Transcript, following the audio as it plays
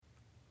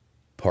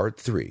Part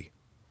 3.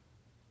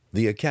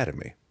 The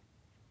Academy.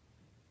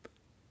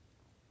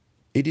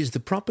 It is the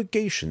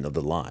propagation of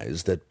the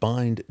lies that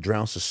bind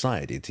Drow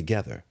society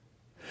together,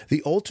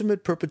 the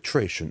ultimate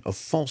perpetration of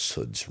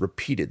falsehoods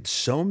repeated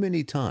so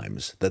many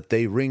times that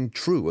they ring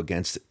true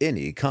against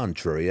any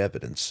contrary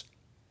evidence.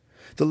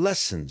 The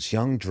lessons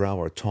young Drow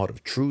are taught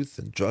of truth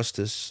and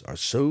justice are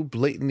so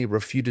blatantly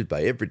refuted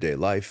by everyday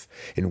life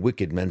in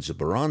wicked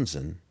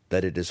Menzoberranzan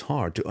that it is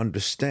hard to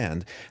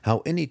understand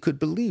how any could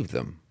believe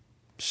them.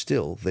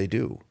 Still, they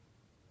do.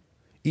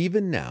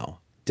 Even now,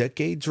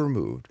 decades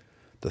removed,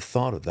 the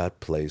thought of that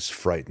place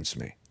frightens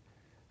me,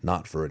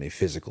 not for any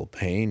physical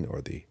pain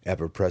or the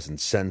ever-present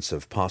sense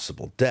of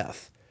possible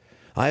death.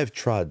 I have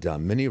trod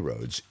down many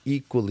roads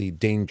equally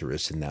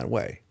dangerous in that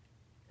way.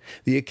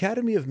 The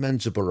Academy of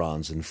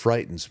Menzoberranzan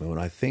frightens me when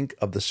I think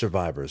of the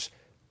survivors,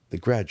 the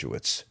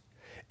graduates,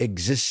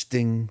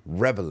 existing,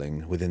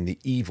 reveling within the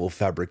evil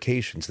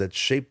fabrications that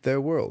shape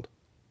their world.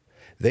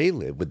 They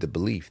live with the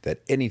belief that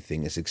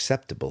anything is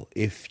acceptable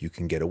if you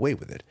can get away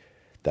with it,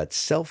 that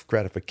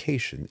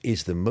self-gratification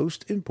is the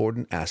most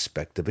important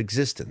aspect of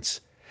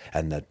existence,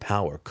 and that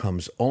power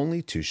comes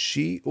only to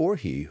she or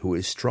he who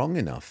is strong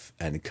enough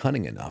and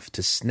cunning enough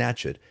to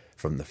snatch it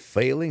from the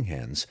failing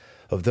hands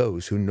of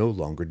those who no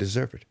longer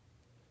deserve it.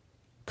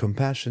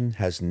 Compassion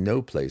has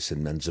no place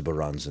in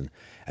Menzoberranzan,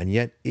 and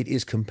yet it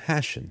is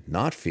compassion,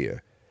 not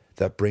fear,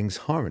 that brings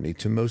harmony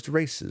to most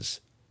races.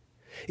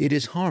 It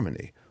is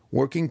harmony,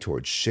 working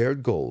towards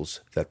shared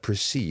goals, that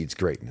precedes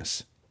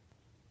greatness.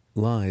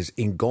 Lies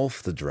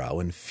engulf the Drow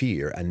in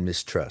fear and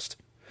mistrust,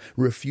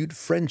 refute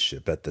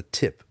friendship at the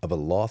tip of a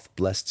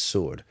Loth-blessed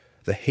sword.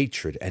 The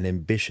hatred and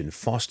ambition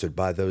fostered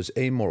by those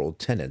amoral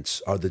tenets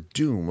are the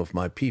doom of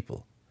my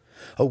people,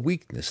 a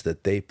weakness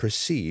that they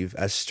perceive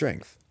as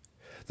strength.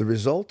 The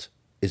result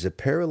is a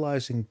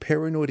paralyzing,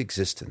 paranoid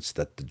existence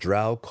that the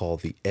Drow call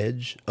the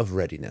edge of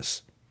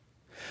readiness.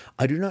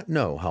 I do not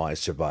know how I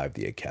survived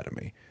the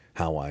Academy,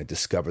 how I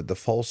discovered the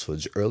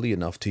falsehoods early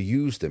enough to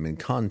use them in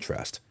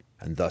contrast,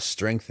 and thus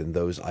strengthen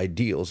those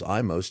ideals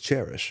I most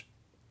cherish.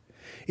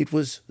 It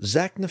was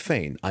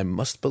Zaknafein, I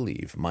must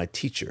believe, my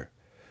teacher,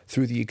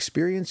 through the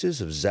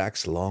experiences of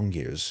Zak's long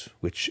years,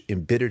 which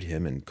embittered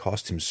him and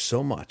cost him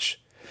so much,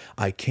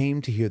 I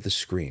came to hear the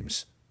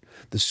screams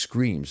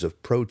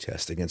of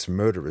protest against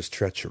murderous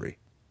treachery,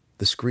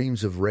 the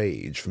screams of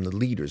rage from the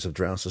leaders of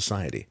Drow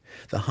society,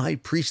 the high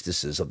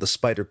priestesses of the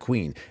Spider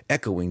Queen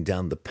echoing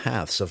down the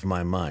paths of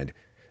my mind,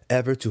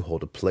 ever to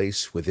hold a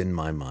place within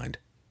my mind.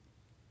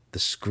 The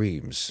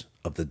screams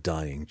of the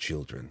dying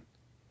children.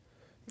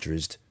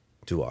 Drizzt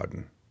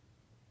Do'Urden.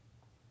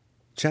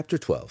 Chapter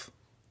 12.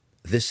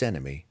 This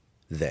Enemy,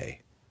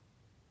 They.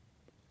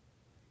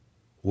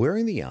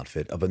 Wearing the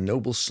outfit of a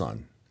noble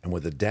son, and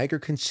with a dagger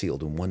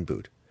concealed in one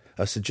boot,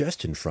 a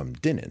suggestion from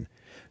Dinin,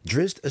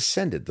 Drizzt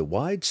ascended the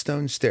wide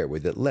stone stairway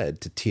that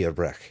led to Tir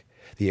Brech,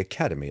 the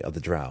Academy of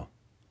the Drow.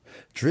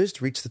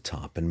 Drizzt reached the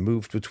top and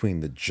moved between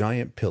the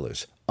giant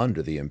pillars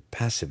under the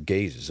impassive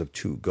gazes of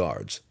 2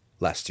 guards,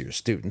 last year's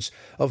students,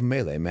 of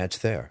Melee Match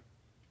there.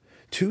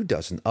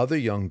 24 other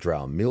young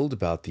Drow milled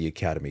about the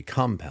Academy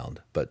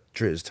compound, but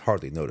Drizzt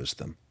hardly noticed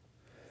them.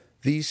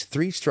 These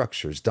 3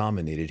 structures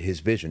dominated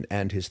his vision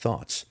and his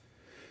thoughts.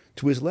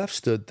 To his left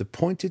stood the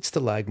pointed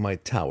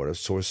stalagmite tower of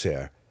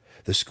Sorcerer,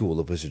 the School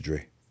of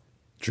Wizardry.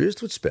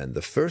 Drizzt would spend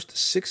the first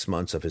 6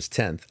 months of his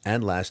 10th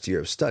and last year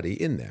of study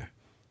in there.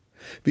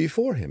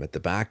 Before him, at the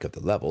back of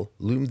the level,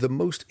 loomed the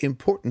most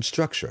important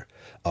structure,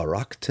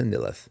 Arach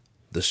Tanilith,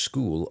 the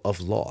School of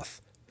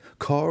Loth,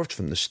 carved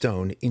from the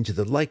stone into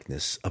the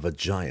likeness of a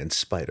giant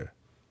spider.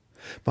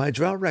 By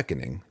Drow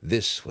reckoning,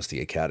 this was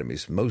the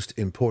Academy's most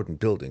important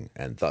building,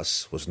 and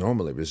thus was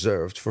normally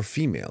reserved for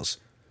females.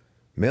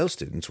 Male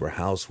students were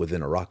housed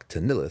within Arach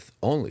Tanilith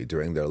only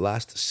during their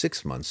last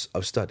 6 months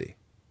of study.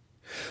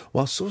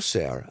 While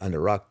Sorcerer and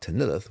Arach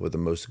Tanilith were the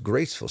most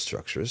graceful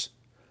structures,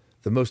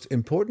 the most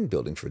important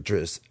building for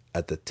Drizzt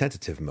at the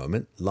tentative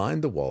moment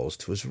lined the walls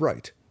to his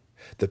right,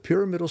 the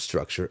pyramidal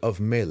structure of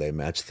Melee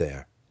Match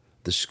there,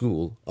 the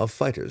School of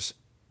Fighters.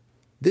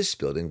 This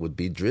building would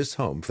be Drizzt's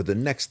home for the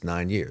next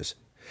 9 years.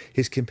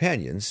 His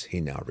companions, he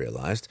now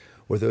realized,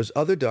 were those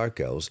other Dark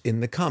Elves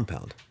in the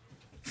compound,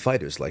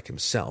 fighters like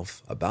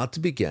himself, about to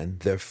begin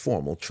their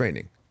formal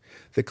training.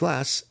 The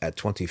class, at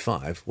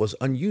 25, was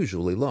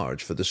unusually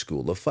large for the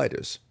School of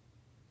Fighters.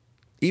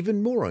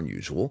 Even more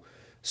unusual,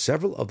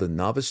 several of the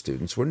novice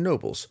students were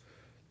nobles.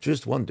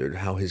 Drizzt wondered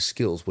how his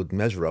skills would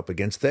measure up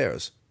against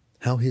theirs,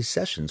 how his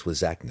sessions with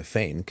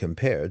Zaknafein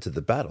compared to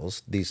the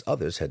battles these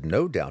others had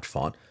no doubt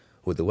fought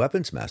with the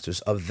weapons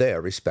masters of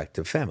their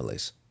respective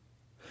families.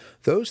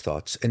 Those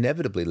thoughts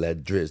inevitably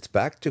led Drizzt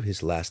back to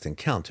his last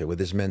encounter with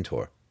his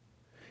mentor.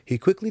 He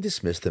quickly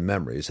dismissed the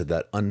memories of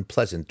that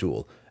unpleasant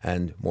duel,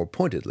 and, more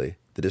pointedly,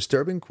 the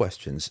disturbing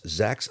questions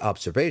Zak's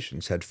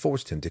observations had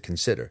forced him to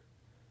consider.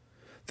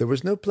 There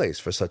was no place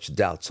for such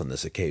doubts on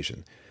this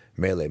occasion.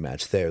 Melee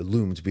Match there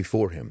loomed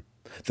before him,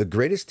 the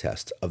greatest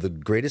test of the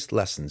greatest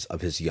lessons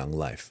of his young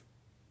life.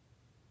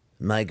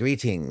 "My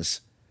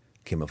greetings,"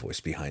 came a voice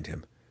behind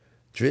him.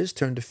 Drizzt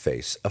turned to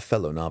face a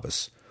fellow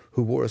novice,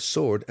 who wore a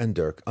sword and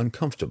dirk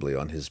uncomfortably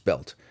on his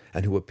belt,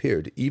 and who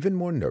appeared even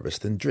more nervous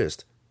than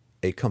Drizzt,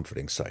 a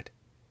comforting sight.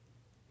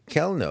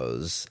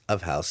 Kelnos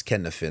of House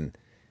Kennefin,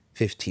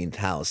 15th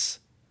House,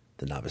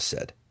 the novice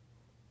said.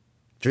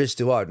 Drizzt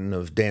Duarden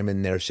of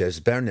Daemon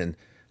Nershes Bernin,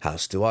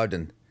 House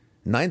Duarden,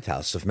 9th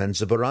House of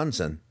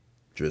Menzoberranzan,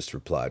 Drizzt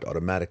replied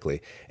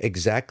automatically,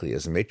 exactly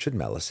as Matron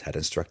Malice had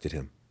instructed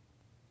him.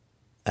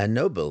 A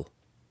noble,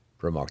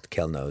 remarked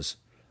Kelnos,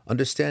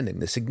 understanding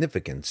the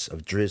significance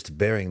of Drizzt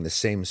bearing the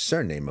same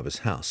surname of his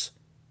house.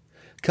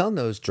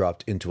 Kelnos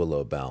dropped into a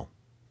low bow.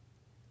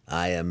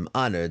 I am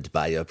honored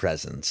by your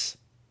presence.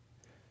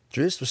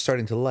 Drizzt was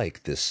starting to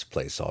like this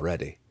place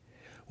already.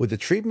 With the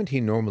treatment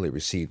he normally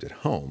received at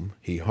home,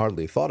 he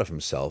hardly thought of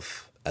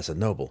himself as a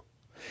noble.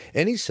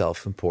 Any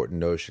self-important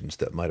notions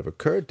that might have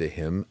occurred to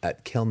him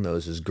at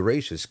Kelnos's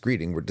gracious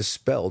greeting were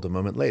dispelled a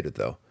moment later,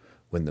 though,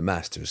 when the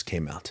masters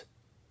came out.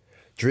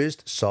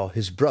 Drizzt saw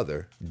his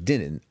brother,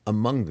 Dinnan,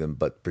 among them,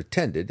 but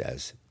pretended,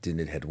 as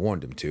Dinnan had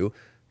warned him to,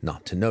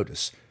 not to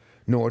notice,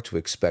 nor to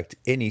expect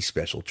any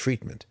special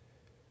treatment.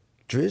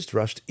 Drizzt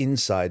rushed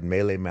inside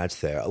Melee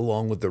Madthair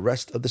along with the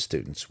rest of the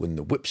students when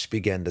the whips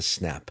began to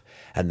snap,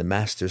 and the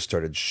masters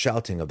started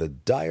shouting of the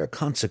dire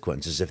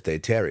consequences if they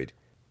tarried.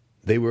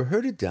 They were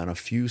herded down a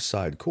few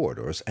side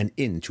corridors and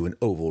into an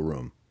oval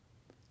room.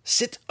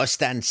 Sit or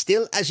stand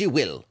still as you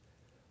will,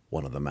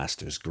 one of the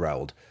masters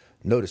growled.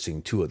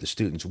 Noticing two of the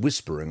students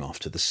whispering off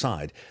to the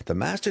side, the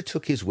master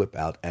took his whip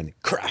out and,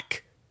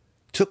 crack,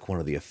 took one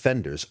of the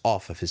offenders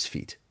off of his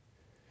feet.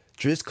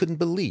 Drizzt couldn't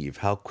believe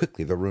how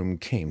quickly the room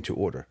came to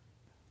order.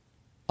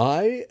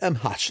 I am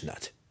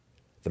Hatchnut,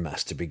 the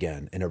master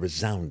began in a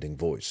resounding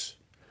voice,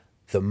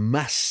 the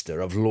master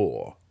of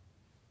lore.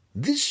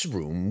 This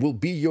room will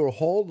be your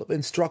hall of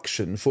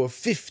instruction for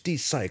 50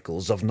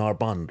 cycles of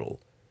Narbondel.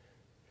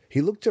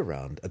 He looked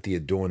around at the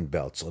adorned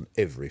belts on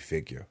every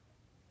figure.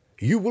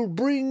 You will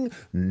bring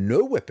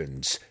no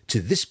weapons to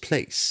this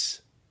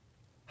place.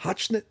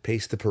 Hatchnut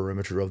paced the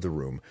perimeter of the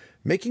room,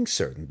 making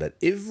certain that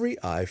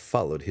every eye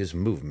followed his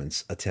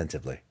movements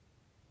attentively.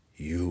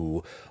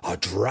 You are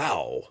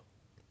drow,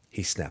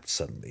 he snapped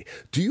suddenly.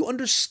 Do you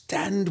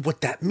understand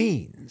what that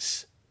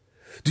means?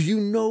 Do you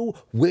know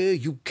where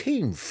you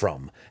came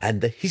from and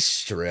the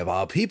history of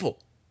our people?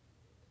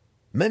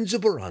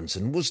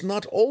 Menzoberranzan was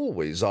not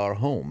always our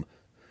home,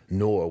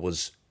 nor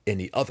was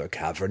any other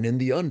cavern in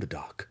the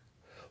Underdark.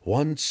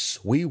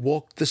 Once we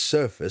walked the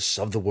surface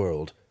of the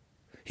world.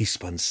 He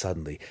spun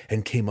suddenly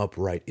and came up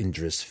right in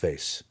Drizzt's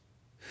face.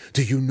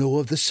 Do you know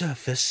of the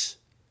surface?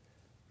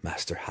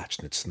 Master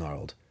Hatchnut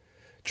snarled.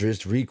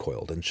 Drizzt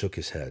recoiled and shook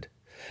his head.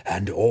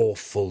 An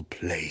awful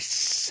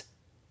place,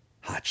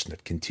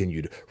 Hatchnut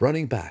continued,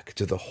 running back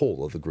to the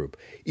whole of the group.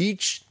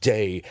 Each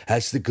day,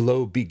 as the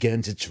globe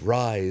begins its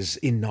rise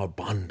in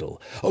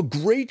Narbondel, a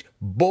great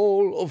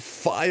ball of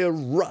fire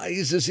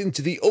rises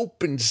into the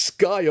open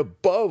sky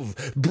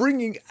above,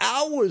 bringing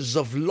hours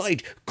of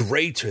light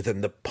greater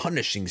than the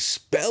punishing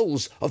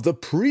spells of the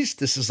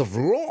priestesses of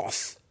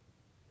Lolth.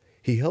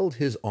 He held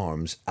his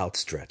arms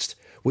outstretched,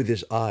 with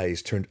his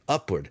eyes turned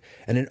upward,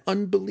 and an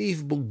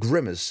unbelievable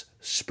grimace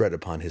spread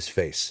upon his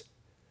face.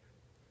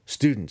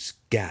 Students'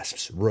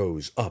 gasps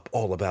rose up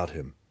all about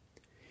him.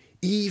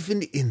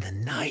 Even in the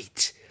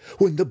night,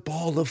 when the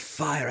ball of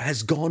fire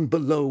has gone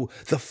below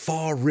the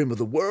far rim of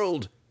the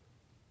world,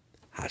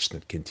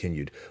 Hatchnut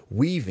continued,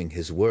 weaving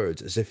his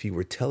words as if he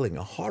were telling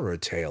a horror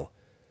tale,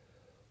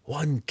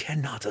 one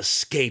cannot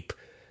escape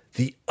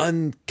the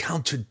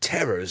uncountered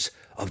terrors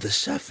of the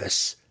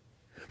surface.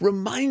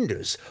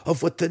 Reminders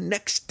of what the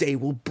next day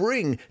will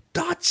bring,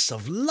 dots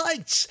of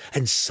lights,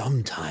 and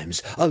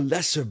sometimes a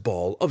lesser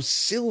ball of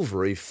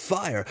silvery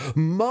fire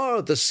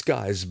mar the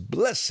sky's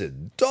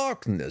blessed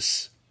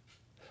darkness.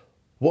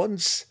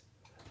 Once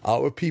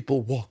our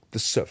people walked the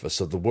surface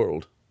of the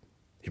world,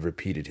 he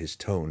repeated, his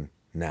tone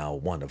now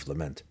one of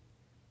lament.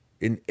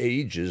 In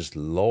ages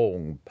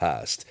long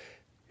past,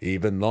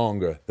 even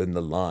longer than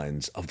the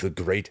lines of the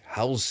great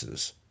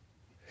houses.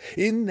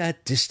 In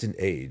that distant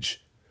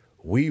age,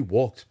 we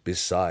walked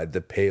beside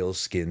the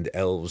pale-skinned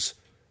elves,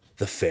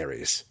 the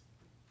fairies.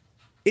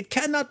 It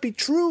cannot be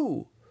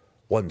true,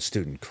 one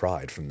student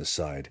cried from the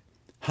side.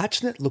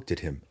 Hatchnut looked at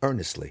him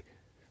earnestly,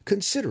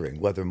 considering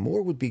whether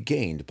more would be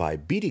gained by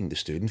beating the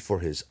student for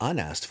his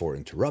unasked-for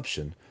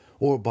interruption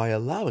or by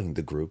allowing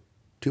the group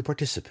to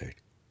participate.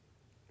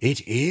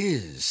 It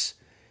is,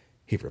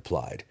 he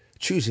replied,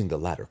 choosing the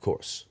latter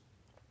course.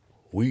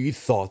 We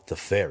thought the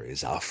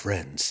fairies our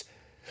friends.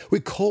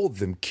 We called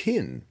them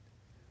kin.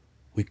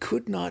 We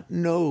could not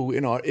know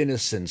in our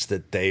innocence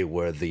that they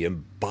were the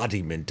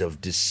embodiment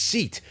of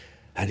deceit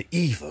and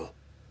evil.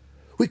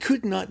 We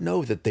could not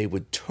know that they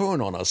would turn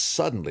on us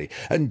suddenly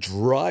and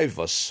drive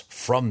us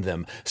from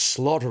them,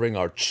 slaughtering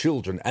our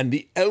children and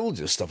the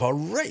eldest of our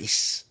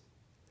race.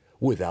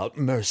 Without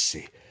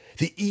mercy,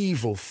 the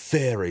evil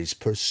fairies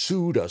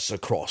pursued us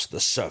across the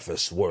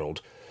surface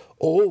world.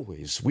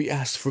 Always we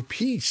asked for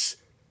peace,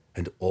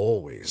 and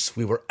always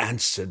we were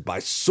answered by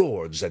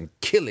swords and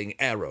killing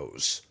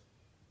arrows.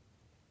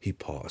 He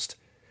paused,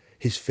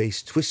 his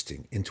face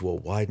twisting into a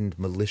widened,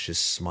 malicious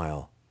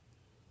smile.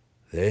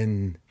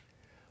 Then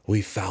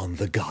we found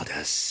the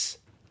goddess.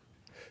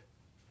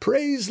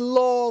 Praise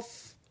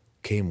Loth!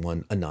 Came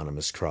one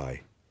anonymous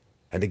cry.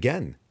 And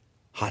again,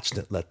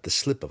 Hotchnet let the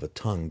slip of a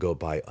tongue go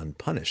by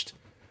unpunished,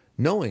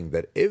 knowing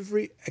that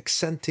every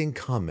accenting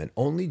comment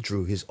only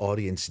drew his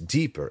audience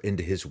deeper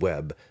into his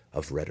web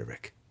of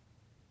rhetoric.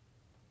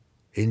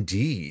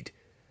 Indeed,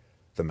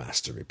 the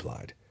master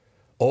replied,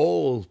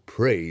 all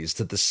praise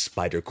to the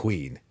Spider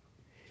Queen.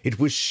 It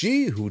was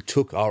she who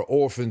took our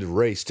orphaned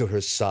race to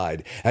her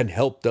side and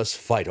helped us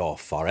fight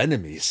off our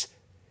enemies.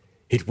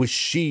 It was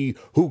she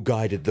who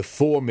guided the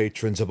four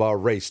matrons of our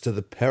race to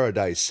the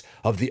paradise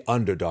of the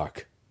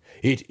Underdark.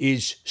 It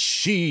is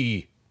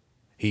she,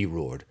 he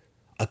roared,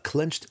 a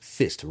clenched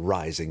fist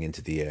rising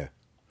into the air,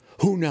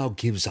 who now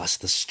gives us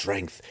the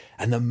strength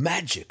and the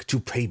magic to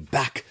pay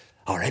back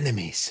our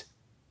enemies.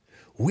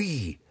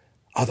 We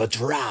are the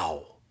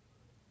Drow,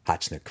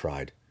 Hotchnet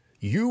cried.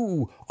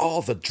 You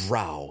are the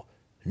Drow,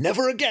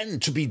 never again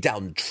to be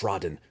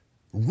downtrodden,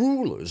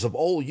 rulers of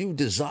all you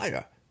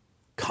desire,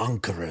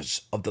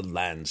 conquerors of the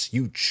lands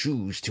you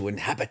choose to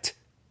inhabit.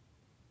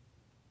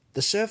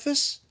 The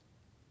surface?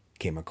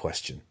 Came a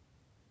question.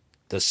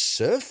 The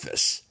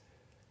surface?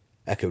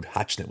 Echoed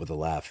Hotchnet with a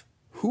laugh.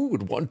 Who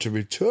would want to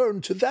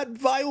return to that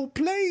vile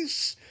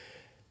place?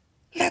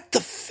 Let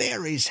the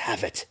fairies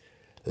have it.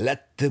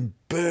 Let them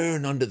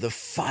burn under the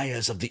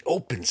fires of the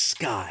open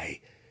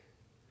sky.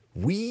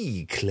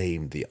 We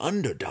claim the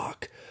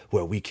Underdark,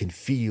 where we can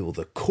feel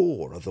the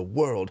core of the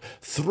world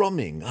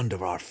thrumming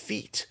under our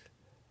feet,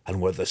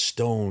 and where the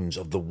stones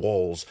of the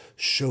walls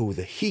show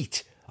the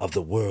heat of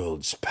the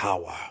world's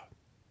power.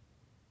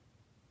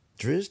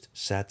 Drizzt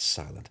sat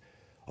silent,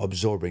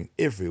 absorbing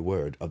every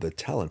word of the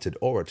talented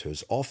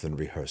orator's often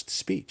rehearsed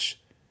speech.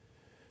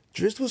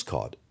 Drizzt was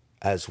caught,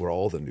 as were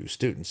all the new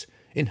students,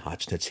 in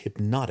Hotchnet's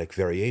hypnotic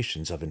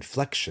variations of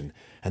inflection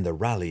and the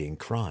rallying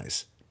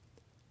cries.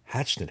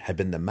 Hotchnet had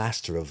been the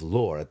master of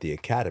lore at the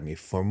Academy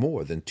for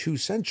more than 2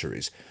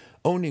 centuries,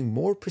 owning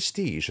more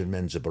prestige in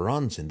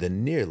Menzoberranzan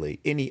than nearly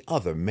any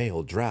other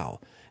male drow,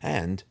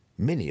 and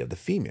many of the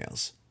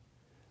females.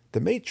 The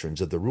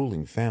matrons of the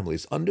ruling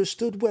families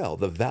understood well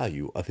the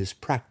value of his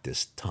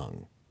practiced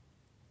tongue.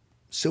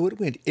 So it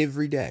went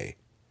every day,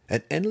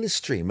 an endless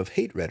stream of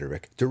hate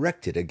rhetoric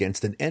directed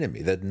against an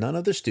enemy that none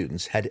of the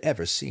students had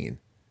ever seen.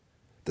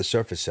 The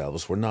surface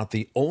elves were not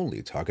the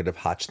only target of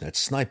Hotchnet's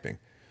sniping.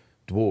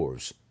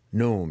 Dwarves,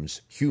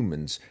 gnomes,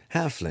 humans,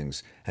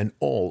 halflings, and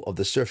all of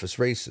the surface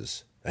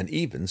races, and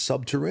even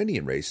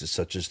subterranean races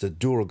such as the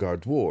Duergar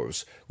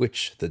dwarves,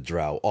 which the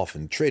drow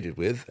often traded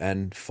with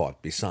and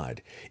fought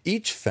beside,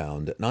 each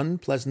found an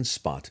unpleasant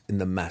spot in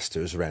the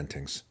master's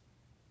rantings.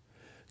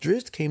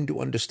 Drizzt came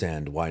to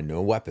understand why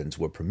no weapons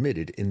were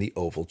permitted in the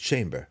oval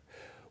chamber.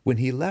 When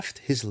he left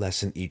his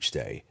lesson each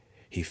day,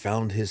 he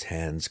found his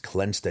hands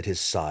clenched at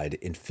his side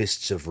in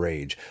fists of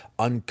rage,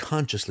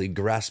 unconsciously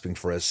grasping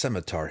for a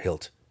scimitar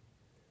hilt.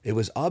 It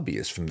was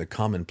obvious from the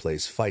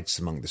commonplace fights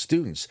among the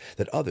students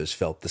that others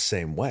felt the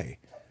same way.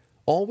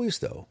 Always,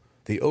 though,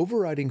 the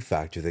overriding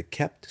factor that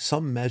kept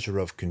some measure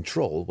of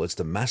control was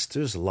the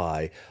master's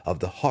lie of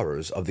the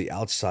horrors of the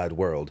outside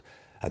world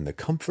and the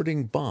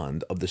comforting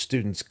bond of the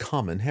students'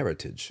 common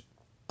heritage.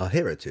 A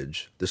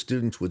heritage the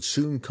students would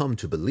soon come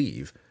to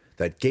believe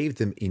that gave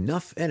them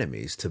enough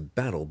enemies to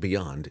battle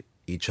beyond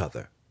each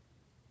other.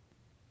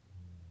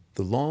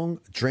 The long,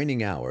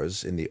 draining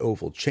hours in the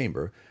oval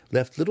chamber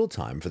left little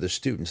time for the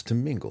students to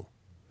mingle.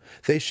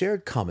 They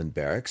shared common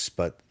barracks,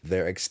 but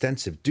their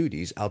extensive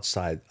duties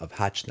outside of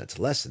Hotchnet's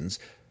lessons,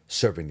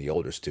 serving the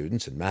older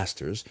students and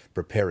masters,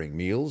 preparing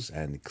meals,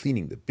 and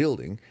cleaning the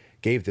building,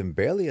 gave them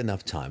barely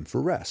enough time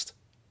for rest.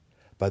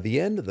 By the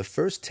end of the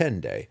first 10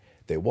 day,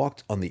 they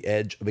walked on the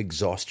edge of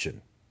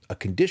exhaustion, a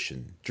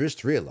condition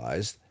Drizzt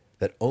realized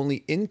that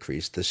only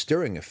increased the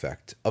stirring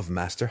effect of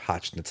Master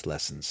Hotchnet's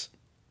lessons.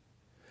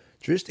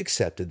 Drizzt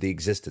accepted the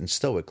existence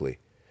stoically,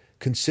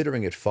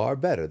 considering it far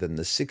better than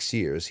the 6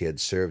 years he had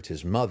served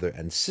his mother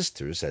and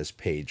sisters as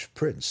page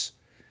prince.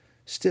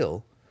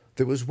 Still,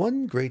 there was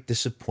one great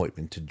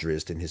disappointment to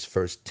Drizzt in his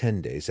first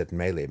 10 days at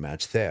Melee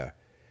Match there.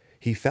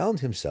 He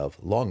found himself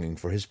longing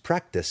for his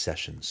practice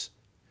sessions.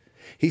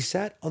 He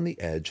sat on the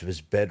edge of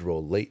his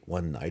bedroll late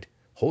one night,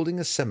 holding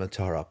a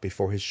scimitar up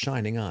before his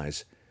shining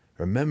eyes,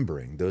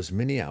 remembering those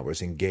many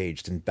hours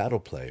engaged in battle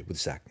play with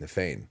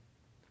Zaknafein.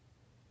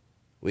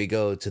 "We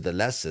go to the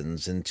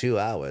lessons in 2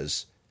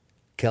 hours,"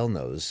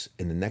 Kelnos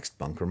in the next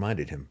bunk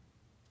reminded him.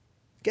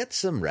 "Get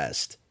some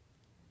rest."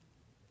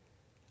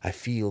 "I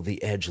feel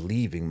the edge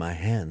leaving my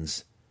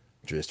hands,"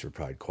 Drizzt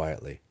replied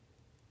quietly.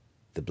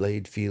 "The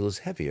blade feels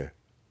heavier,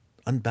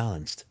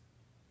 unbalanced."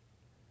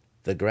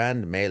 "The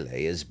Grand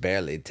Melee is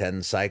barely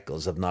 10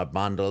 cycles of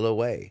Narbondel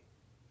away,"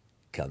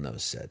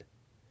 Kelnos said.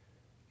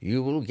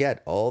 "You will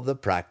get all the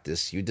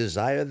practice you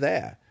desire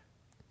there.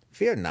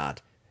 Fear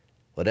not.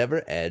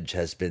 Whatever edge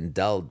has been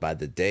dulled by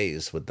the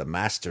days with the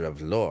Master of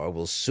Lore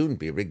will soon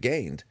be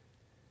regained.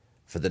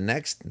 For the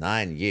next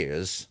 9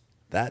 years,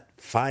 That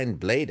fine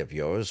blade of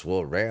yours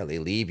will rarely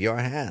leave your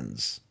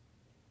hands.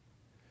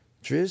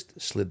 Drizzt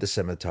slid the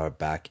scimitar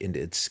back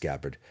into its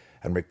scabbard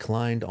and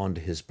reclined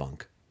onto his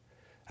bunk.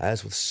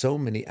 As with so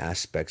many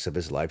aspects of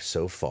his life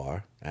so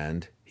far,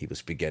 and, he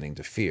was beginning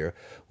to fear,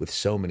 with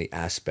so many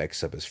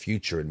aspects of his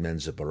future in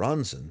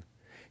Menzoberranzan,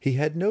 he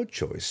had no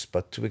choice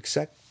but to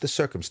accept the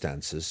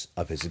circumstances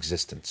of his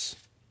existence.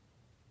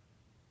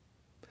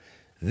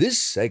 "This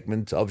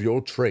segment of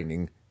your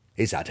training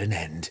is at an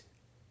end,"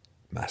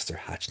 Master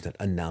Hatchnet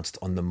announced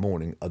on the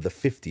morning of the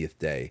 50th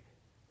day.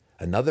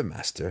 Another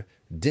master,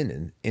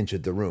 Dinin,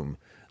 entered the room,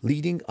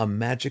 leading a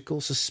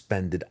magical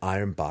suspended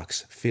iron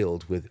box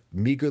filled with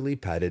meagerly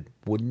padded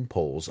wooden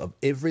poles of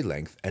every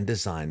length and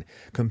design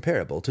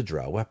comparable to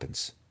drow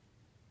weapons.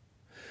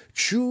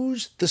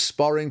 "Choose the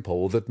sparring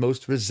pole that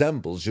most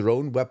resembles your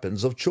own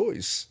weapons of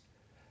choice,"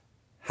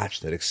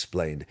 Hatchnet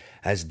explained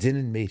as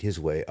Dinin made his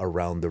way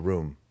around the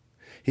room.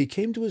 He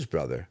came to his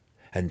brother,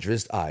 and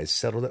Drizzt's eyes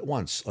settled at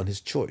once on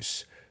his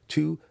choice,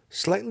 two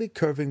slightly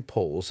curving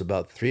poles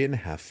about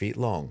 3.5 feet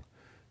long.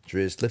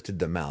 Drizzt lifted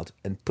them out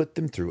and put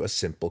them through a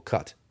simple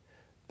cut,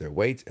 their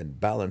weight and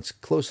balance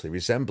closely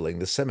resembling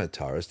the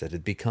scimitars that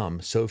had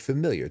become so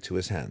familiar to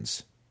his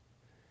hands.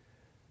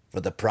 "For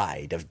the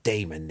pride of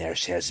Daemon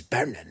Nershes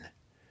Bernin,"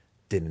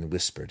 Dinin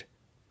whispered,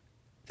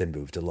 then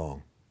moved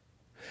along.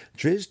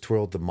 Drizzt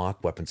twirled the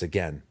mock weapons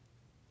again.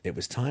 It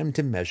was time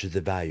to measure the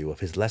value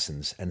of his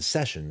lessons and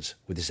sessions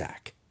with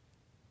Zack.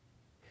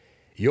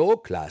 "Your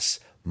class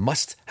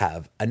must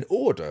have an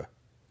order,"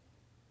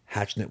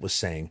 Hatchnet was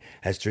saying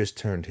as Drizzt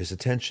turned his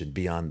attention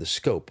beyond the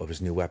scope of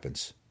his new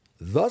weapons.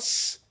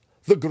 "Thus,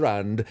 the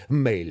grand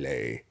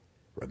melee.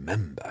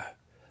 Remember,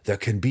 there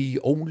can be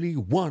only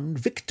one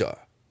victor."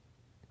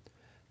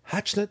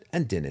 Hatchnet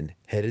and Dinin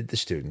headed the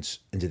students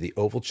into the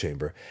oval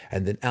chamber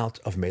and then out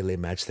of melee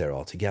match there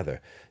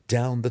altogether,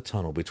 down the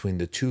tunnel between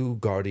the two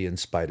guardian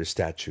spider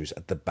statues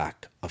at the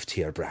back of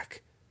Tyr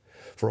Brak.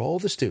 For all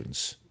the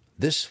students,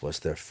 this was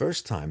their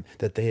first time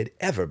that they had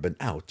ever been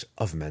out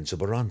of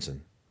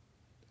Menzoberranzan.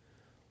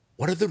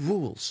 "What are the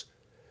rules?"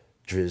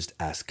 Drizzt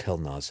asked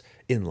Kelnaz,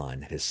 in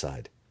line at his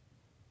side.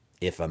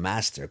 "If a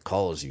master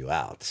calls you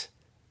out,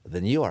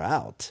 then you are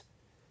out,"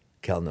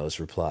 Kelnaz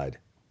replied.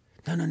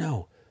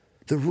 No.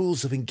 The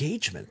rules of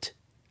engagement,"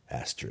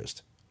 asked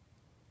Drizzt.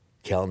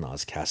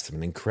 Kelnaz cast him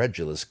an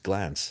incredulous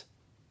glance.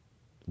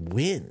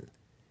 "Win,"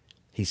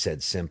 he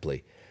said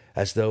simply,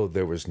 as though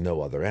there was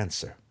no other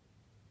answer.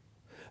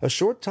 A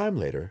short time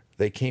later,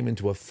 they came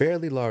into a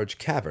fairly large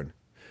cavern,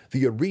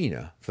 the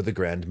arena for the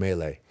grand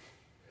melee.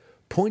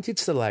 Pointed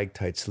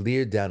stalactites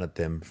leered down at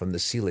them from the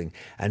ceiling,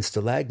 and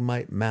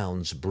stalagmite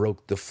mounds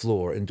broke the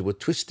floor into a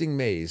twisting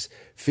maze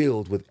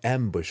filled with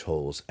ambush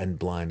holes and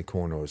blind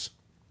corners.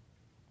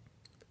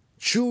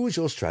 "Choose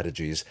your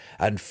strategies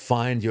and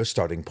find your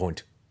starting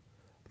point,"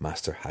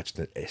 Master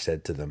Hatchnet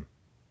said to them.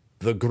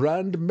 "The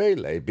grand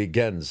melee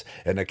begins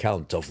in a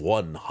count of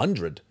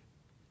 100.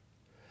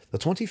 The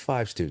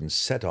 25 students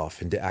set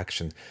off into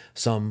action,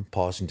 some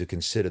pausing to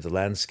consider the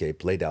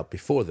landscape laid out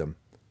before them,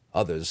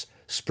 others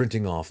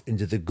sprinting off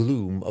into the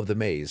gloom of the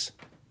maze.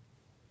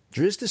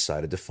 Drizzt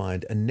decided to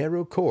find a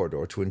narrow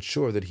corridor to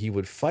ensure that he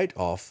would fight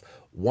off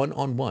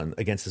one-on-one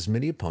against as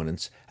many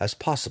opponents as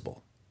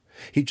possible.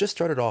 He just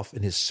started off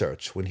in his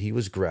search when he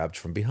was grabbed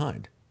from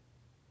behind.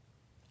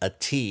 "A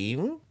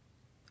team?"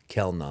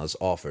 Kelnaz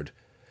offered.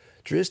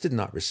 Drizzt did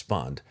not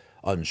respond,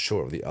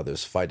 unsure of the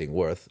other's fighting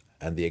worth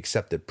and the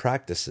accepted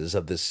practices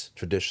of this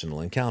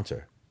traditional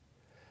encounter.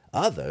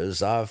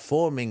 "Others are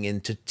forming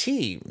into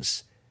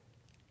teams,"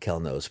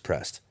 Kelnaz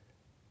pressed.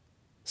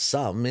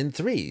 "Some in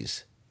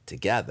threes.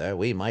 Together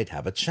we might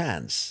have a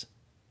chance."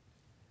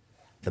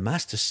 "The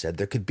master said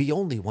there could be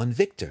only one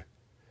victor,"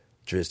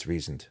 Drizzt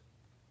reasoned.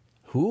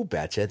 "Who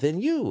better than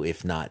you,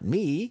 if not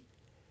me?"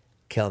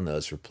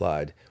 Kelnaz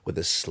replied with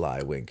a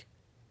sly wink.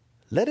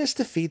 "Let us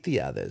defeat the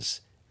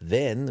others.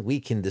 Then we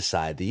can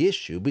decide the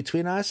issue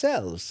between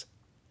ourselves."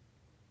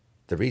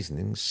 The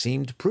reasoning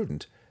seemed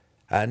prudent,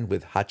 and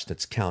with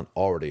Hatchnet's count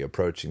already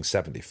approaching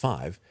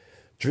 75,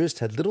 Drizzt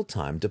had little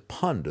time to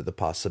ponder the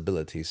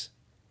possibilities.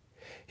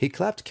 He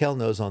clapped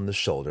Kelnaz on the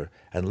shoulder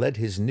and led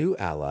his new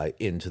ally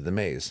into the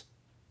maze.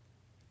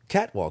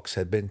 Catwalks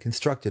had been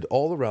constructed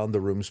all around the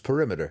room's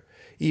perimeter,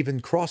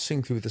 even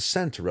crossing through the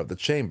center of the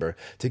chamber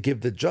to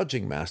give the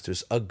judging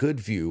masters a good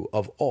view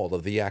of all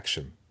of the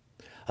action.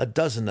 A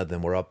dozen of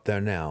them were up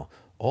there now,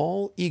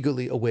 all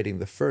eagerly awaiting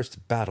the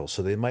first battle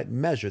so they might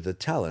measure the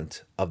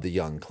talent of the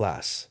young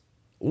class.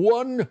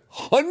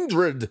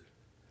 100!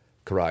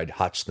 cried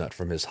Hatchnet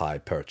from his high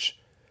perch.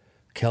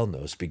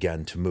 Kelnaz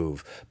began to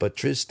move, but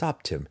Drizzt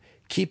stopped him,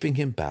 keeping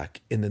him back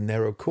in the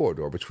narrow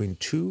corridor between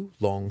two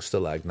long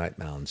stalagmite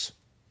mounds.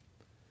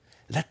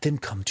 "Let them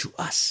come to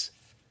us,"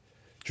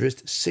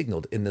 Drizzt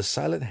signaled in the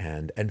silent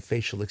hand and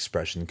facial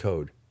expression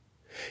code.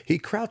 He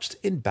crouched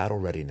in battle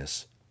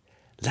readiness.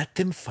 "Let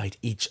them fight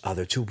each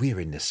other to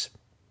weariness.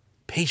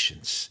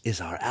 Patience is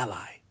our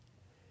ally."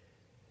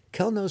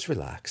 Kelnaz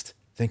relaxed,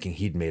 thinking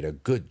he'd made a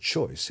good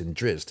choice in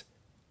Drizzt.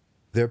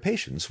 Their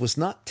patience was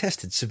not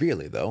tested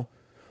severely, though,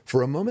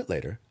 For a moment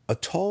later, a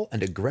tall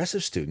and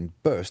aggressive student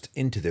burst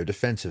into their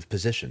defensive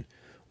position,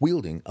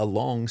 wielding a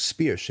long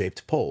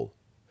spear-shaped pole.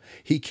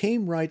 He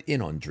came right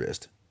in on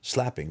Drizzt,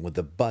 slapping with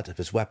the butt of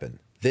his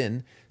weapon,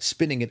 then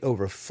spinning it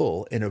over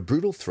full in a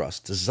brutal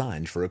thrust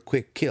designed for a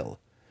quick kill.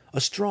 A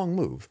strong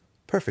move,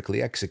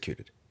 perfectly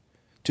executed.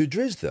 To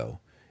Drizzt, though,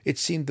 it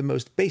seemed the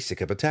most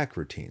basic of attack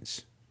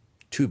routines.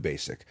 Too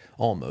basic,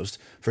 almost,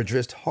 for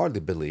Drizzt hardly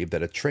believed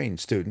that a trained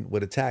student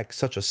would attack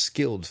such a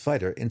skilled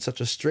fighter in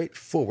such a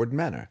straightforward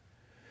manner.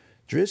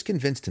 Drizzt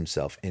convinced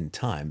himself in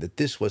time that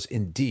this was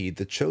indeed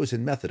the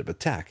chosen method of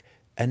attack,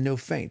 and no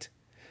feint,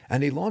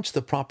 and he launched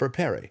the proper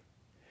parry.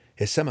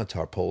 His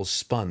scimitar poles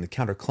spun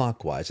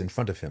counterclockwise in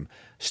front of him,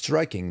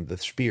 striking the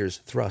spear's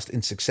thrust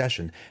in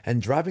succession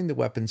and driving the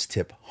weapon's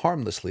tip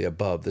harmlessly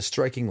above the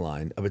striking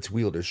line of its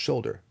wielder's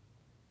shoulder.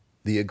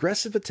 The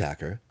aggressive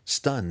attacker,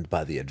 stunned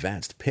by the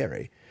advanced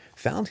parry,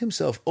 found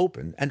himself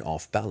open and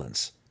off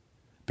balance.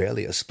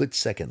 Barely a split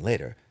second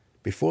later,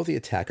 before the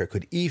attacker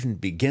could even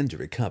begin to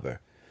recover,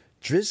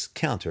 Drizzt's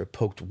counter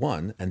poked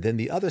one and then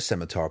the other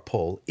scimitar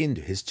pole into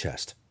his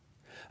chest.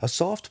 A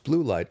soft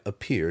blue light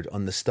appeared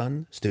on the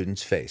stunned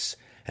student's face,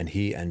 and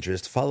he and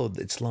Drizzt followed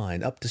its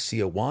line up to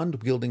see a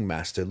wand-wielding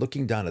master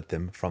looking down at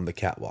them from the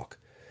catwalk.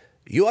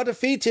 "You are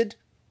defeated,"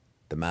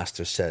 the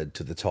master said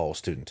to the tall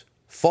student.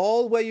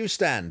 "Fall where you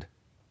stand."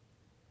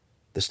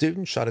 The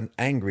student shot an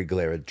angry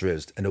glare at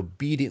Drizzt and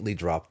obediently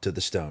dropped to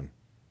the stone.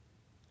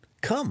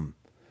 "Come,"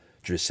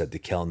 Drizzt said to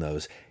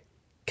Kelnose,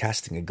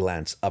 casting a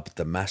glance up at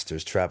the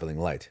master's traveling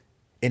light.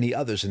 "Any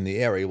others in the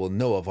area will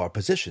know of our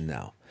position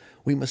now.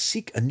 We must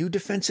seek a new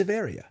defensive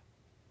area."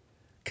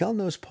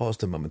 Kelnose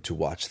paused a moment to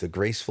watch the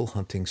graceful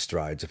hunting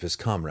strides of his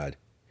comrade.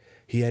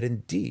 He had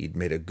indeed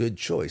made a good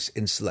choice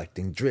in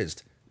selecting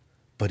Drizzt,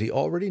 but he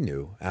already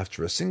knew,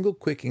 after a single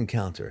quick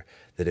encounter,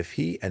 that if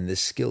he and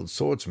this skilled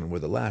swordsman were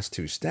the last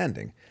two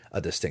standing,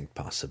 a distinct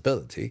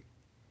possibility,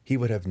 he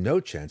would have no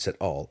chance at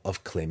all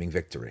of claiming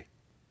victory.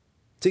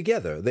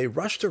 Together they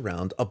rushed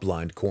around a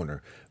blind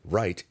corner,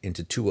 right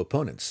into two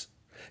opponents.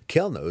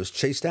 Kelnose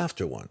chased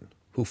after one,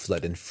 who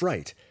fled in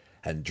fright,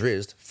 and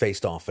Drizzt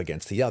faced off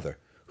against the other,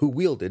 who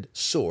wielded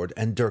sword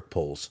and dirk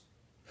poles.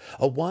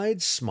 A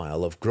wide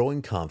smile of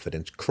growing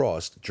confidence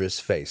crossed Drizzt's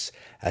face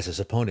as his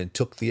opponent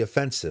took the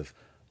offensive,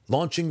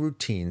 launching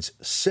routines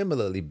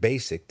similarly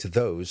basic to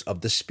those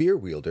of the spear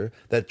wielder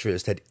that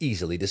Drizzt had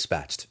easily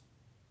dispatched.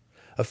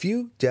 A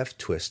few deft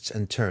twists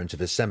and turns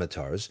of his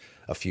scimitars,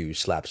 a few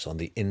slaps on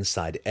the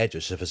inside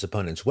edges of his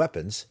opponent's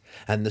weapons,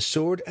 and the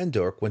sword and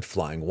dirk went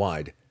flying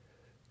wide.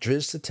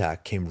 Drizzt's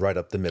attack came right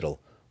up the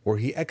middle, where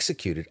he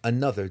executed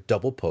another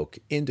double poke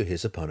into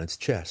his opponent's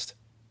chest.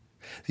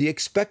 The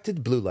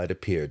expected blue light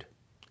appeared.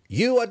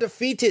 "You are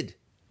defeated,"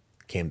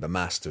 came the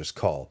master's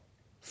call.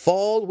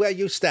 "Fall where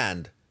you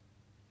stand."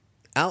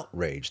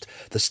 Outraged,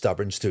 the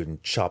stubborn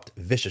student chopped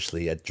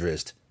viciously at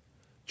Drizzt.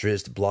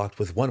 Drizzt blocked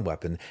with one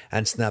weapon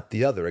and snapped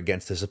the other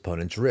against his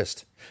opponent's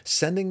wrist,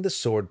 sending the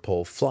sword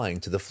pole flying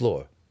to the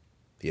floor.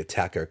 The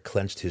attacker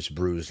clenched his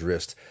bruised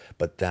wrist,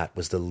 but that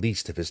was the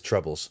least of his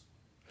troubles.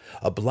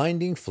 A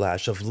blinding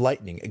flash of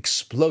lightning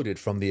exploded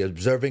from the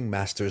observing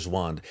master's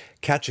wand,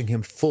 catching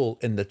him full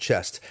in the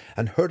chest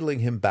and hurtling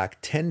him back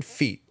 10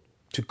 feet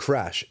to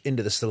crash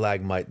into the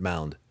stalagmite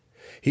mound.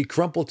 He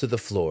crumpled to the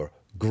floor,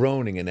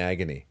 groaning in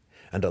agony,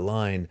 and a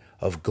line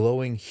of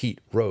glowing heat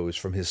rose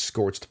from his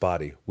scorched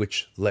body,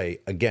 which lay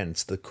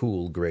against the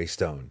cool gray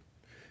stone.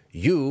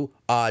 "You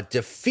are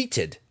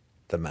defeated,"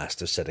 the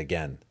master said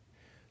again.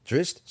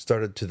 Drizzt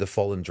started to the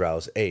fallen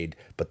drow's aid,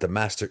 but the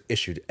master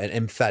issued an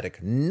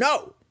emphatic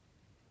 "No!"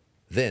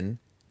 Then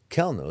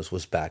Kelnose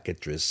was back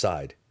at Drizzt's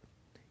side.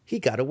 "He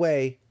got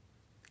away,"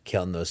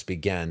 Kelnose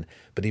began,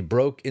 but he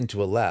broke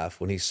into a laugh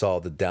when he saw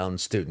the downed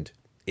student.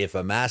 "If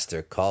a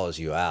master calls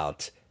you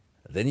out,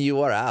 then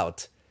you are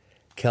out,"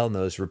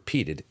 Kelnose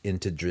repeated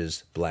into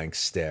Drizzt's blank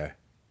stare.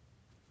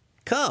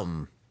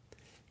 "Come,"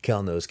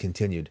 Kelnose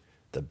continued,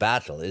 "the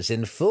battle is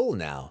in full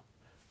now.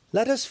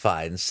 Let us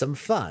find some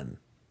fun."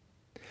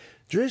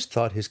 Drizzt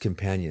thought his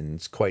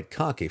companions quite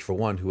cocky for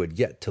one who had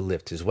yet to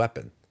lift his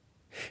weapon.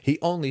 He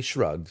only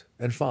shrugged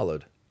and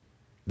followed.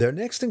 Their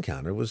next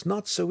encounter was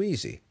not so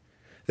easy.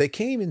 They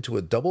came into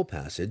a double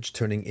passage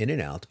turning in and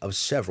out of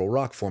several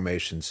rock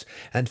formations,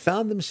 and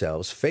found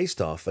themselves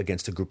faced off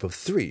against a group of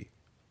 3,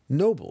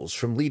 nobles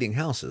from leading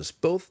houses,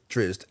 both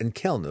Drizzt and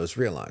Kelnose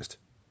realized.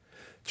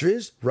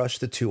 Drizzt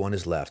rushed the 2 on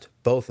his left,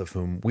 both of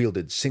whom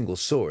wielded single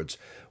swords,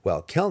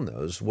 while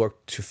Kelnose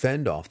worked to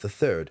fend off the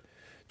third.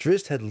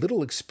 Drizzt had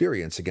little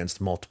experience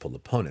against multiple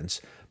opponents,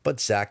 but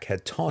Zack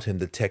had taught him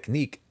the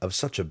technique of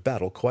such a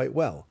battle quite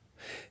well.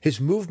 His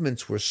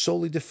movements were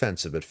solely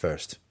defensive at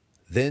first.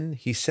 Then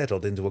he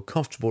settled into a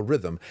comfortable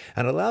rhythm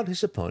and allowed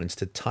his opponents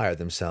to tire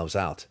themselves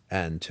out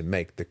and to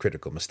make the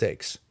critical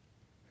mistakes.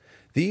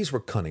 These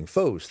were cunning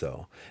foes,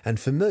 though, and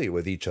familiar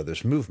with each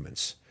other's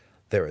movements.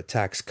 Their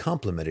attacks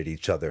complemented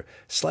each other,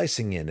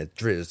 slicing in at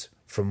Drizzt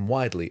from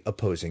widely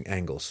opposing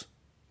angles.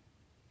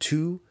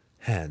 2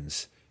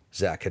 hands,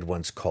 Zack had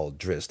once called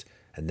Drizzt,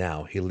 and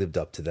now he lived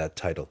up to that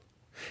title.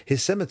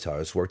 His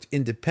scimitars worked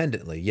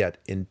independently yet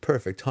in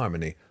perfect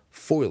harmony,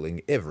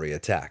 foiling every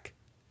attack.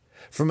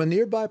 From a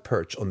nearby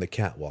perch on the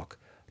catwalk,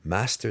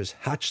 Masters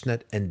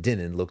Hatchnet and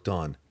Dinnan looked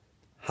on,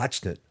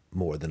 Hatchnet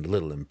more than a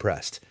little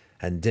impressed,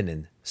 and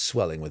Dinnan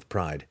swelling with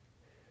pride.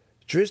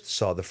 Drizzt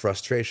saw the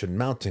frustration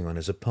mounting on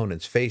his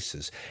opponents'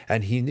 faces,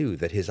 and he knew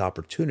that his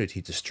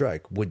opportunity to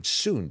strike would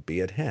soon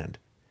be at hand.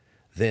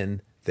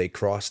 Then they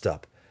crossed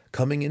up,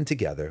 coming in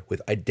together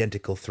with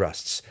identical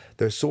thrusts,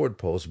 their sword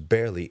poles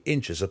barely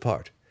inches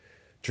apart.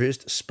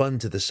 Drizzt spun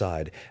to the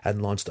side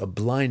and launched a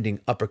blinding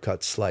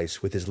uppercut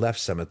slice with his left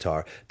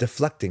scimitar,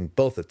 deflecting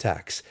both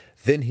attacks.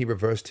 Then he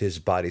reversed his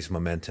body's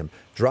momentum,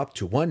 dropped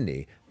to one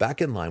knee,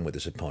 back in line with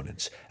his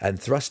opponents, and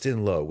thrust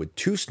in low with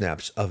 2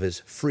 snaps of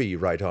his free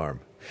right arm.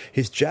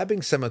 His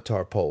jabbing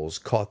scimitar poles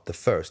caught the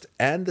first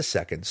and the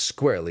second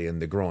squarely in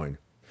the groin.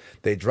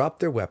 They dropped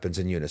their weapons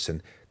in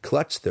unison,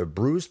 clutched their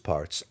bruised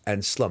parts,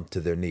 and slumped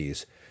to their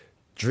knees.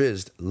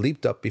 Drizzt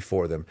leaped up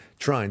before them,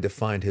 trying to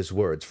find his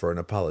words for an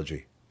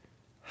apology.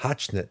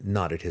 Hatchnet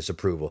nodded his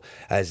approval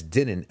as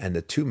Dinnan and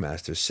the 2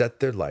 masters set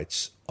their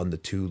lights on the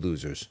 2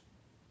 losers.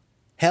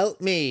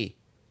 "Help me!"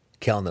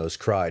 Kelnos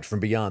cried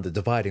from beyond the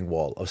dividing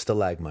wall of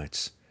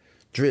stalagmites.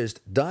 Drizzt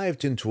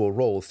dived into a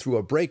roll through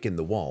a break in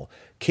the wall,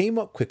 came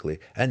up quickly,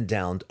 and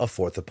downed a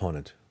 4th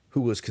opponent,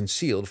 who was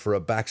concealed for a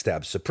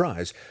backstab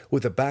surprise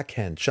with a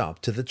backhand chop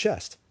to the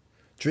chest.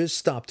 Drizzt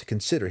stopped to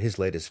consider his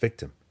latest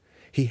victim.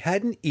 He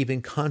hadn't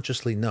even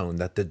consciously known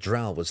that the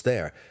drow was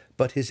there,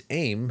 but his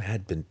aim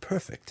had been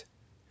perfect.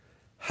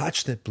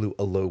 Hatchnet blew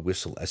a low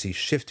whistle as he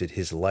shifted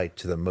his light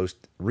to the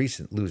most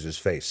recent loser's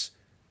face.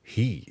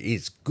 "He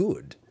is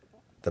good,"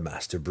 the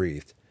master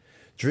breathed.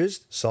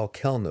 Drizzt saw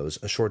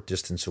Kelnos a short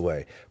distance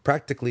away,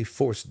 practically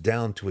forced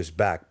down to his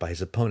back by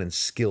his opponent's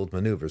skilled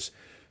maneuvers.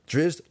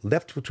 Drizzt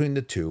leapt between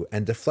the 2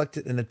 and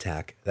deflected an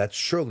attack that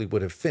surely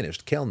would have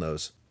finished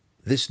Kelnos.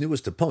 This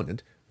newest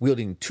opponent,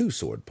 wielding 2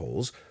 sword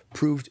poles,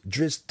 proved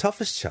Drizzt's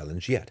toughest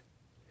challenge yet.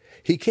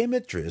 He came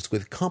at Drizzt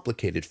with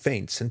complicated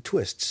feints and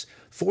twists,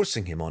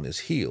 forcing him on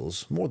his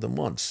heels more than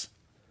once.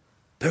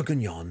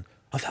 "Burgunyon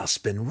of House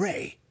Ben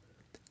Ray,"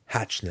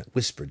 Hatchnet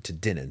whispered to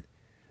Dinnan.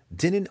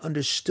 Dinnan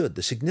understood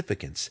the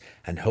significance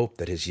and hoped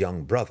that his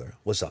young brother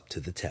was up to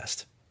the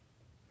test.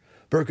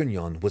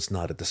 Burgunyon was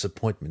not a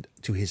disappointment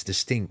to his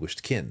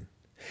distinguished kin.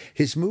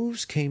 His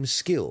moves came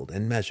skilled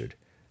and measured,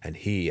 and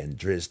he and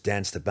Drizzt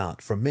danced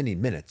about for many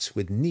minutes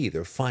with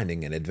neither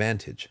finding an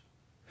advantage.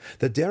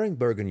 The daring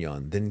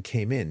Burgunyon then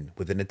came in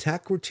with an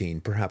attack routine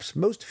perhaps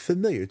most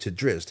familiar to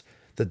Drizzt,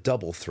 the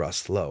double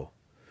thrust low.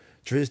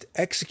 Drizzt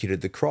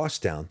executed the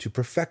cross-down to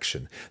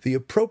perfection, the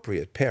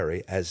appropriate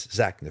parry as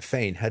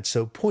Zaknafein had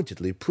so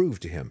pointedly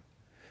proved to him.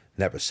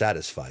 Never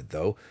satisfied,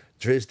 though,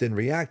 Drizzt then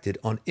reacted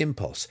on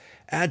impulse,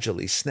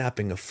 agilely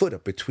snapping a foot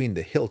up between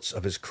the hilts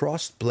of his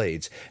crossed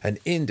blades and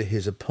into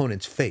his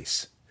opponent's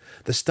face.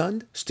 The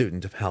stunned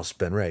student of House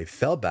Ben Ray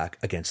fell back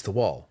against the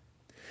wall.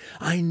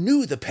 "I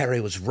knew the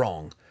parry was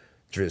wrong!"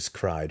 Drizzt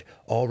cried,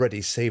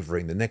 already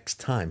savoring the next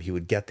time he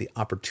would get the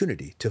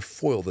opportunity to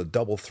foil the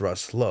double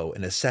thrust low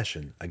in a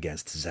session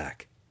against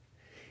Zak.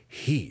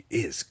 "He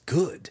is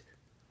good!"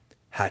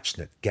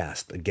 Hatchnet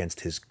gasped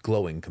against his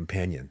glowing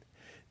companion.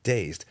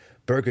 Dazed,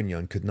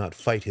 Burgunyon could not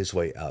fight his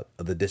way out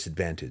of the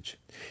disadvantage.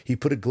 He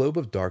put a globe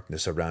of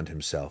darkness around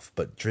himself,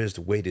 but Drizzt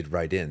waded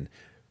right in,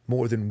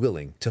 more than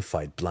willing to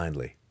fight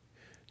blindly.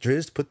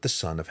 Drizzt put the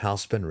son of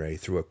House Ben Ray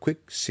through a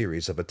quick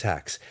series of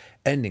attacks,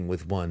 ending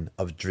with one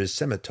of Drizzt's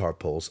scimitar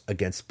pulls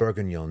against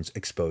Burgunyon's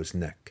exposed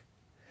neck.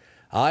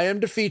 "I am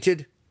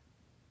defeated,"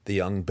 the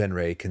young Ben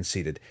Ray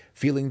conceded,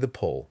 feeling the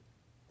pull.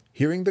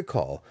 Hearing the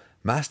call,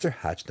 Master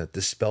Hatchnet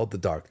dispelled the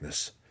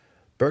darkness.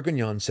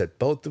 Burgunyon set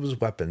both of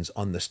his weapons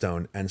on the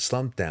stone and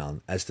slumped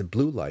down as the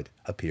blue light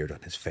appeared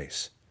on his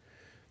face.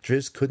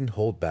 Drizzt couldn't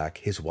hold back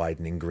his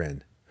widening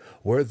grin.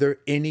 Were there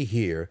any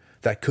here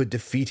that could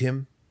defeat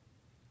him?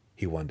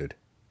 He wondered.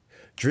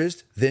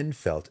 Drizzt then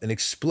felt an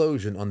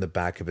explosion on the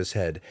back of his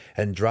head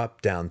and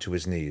dropped down to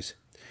his knees.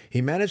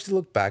 He managed to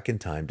look back in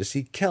time to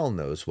see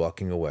Kelnos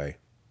walking away.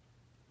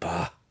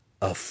 "Bah,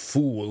 a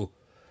fool!"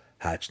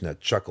 Hatchnet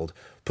chuckled,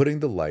 putting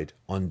the light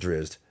on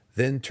Drizzt,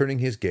 then turning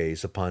his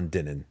gaze upon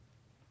Dinnan.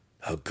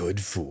 "A good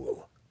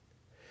fool."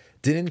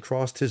 Dinnan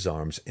crossed his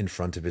arms in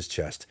front of his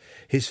chest,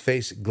 his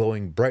face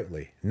glowing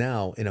brightly,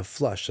 now in a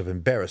flush of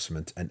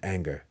embarrassment and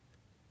anger.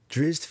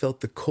 Drizzt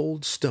felt the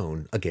cold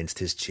stone against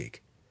his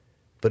cheek.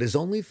 But his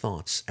only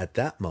thoughts at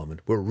that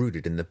moment were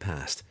rooted in the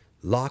past,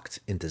 locked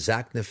into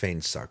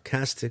Zaknafein's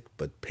sarcastic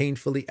but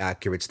painfully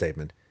accurate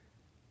statement,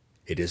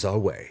 "It is our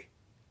way."